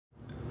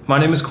My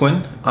name is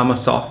Quinn. I'm a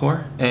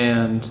sophomore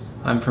and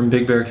I'm from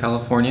Big Bear,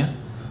 California.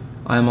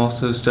 I'm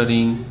also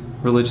studying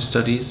religious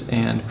studies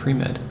and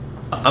pre-med.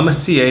 I'm a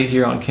CA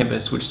here on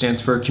campus, which stands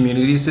for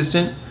Community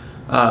Assistant,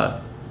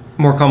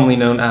 more commonly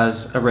known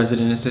as a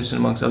resident assistant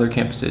amongst other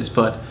campuses,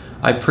 but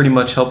I pretty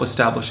much help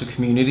establish a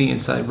community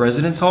inside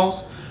residence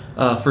halls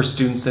for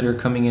students that are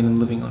coming in and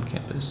living on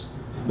campus.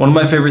 One of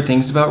my favorite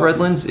things about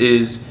Redlands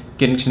is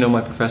getting to know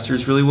my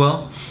professors really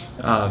well.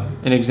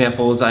 An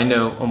example is I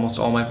know almost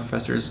all my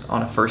professors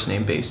on a first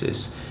name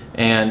basis,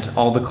 and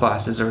all the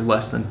classes are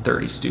less than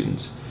 30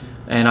 students.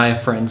 And I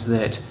have friends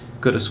that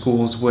go to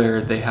schools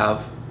where they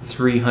have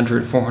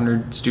 300,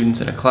 400 students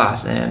in a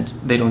class and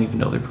they don't even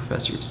know their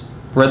professors.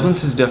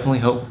 Redlands has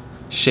definitely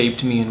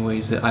shaped me in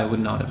ways that I would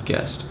not have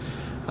guessed.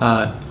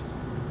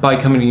 By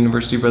coming to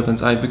University of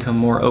Redlands, I've become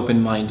more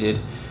open-minded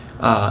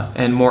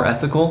and more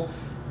ethical,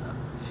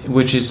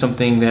 which is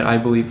something that I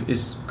believe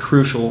is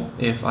crucial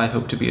if I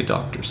hope to be a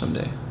doctor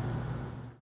someday.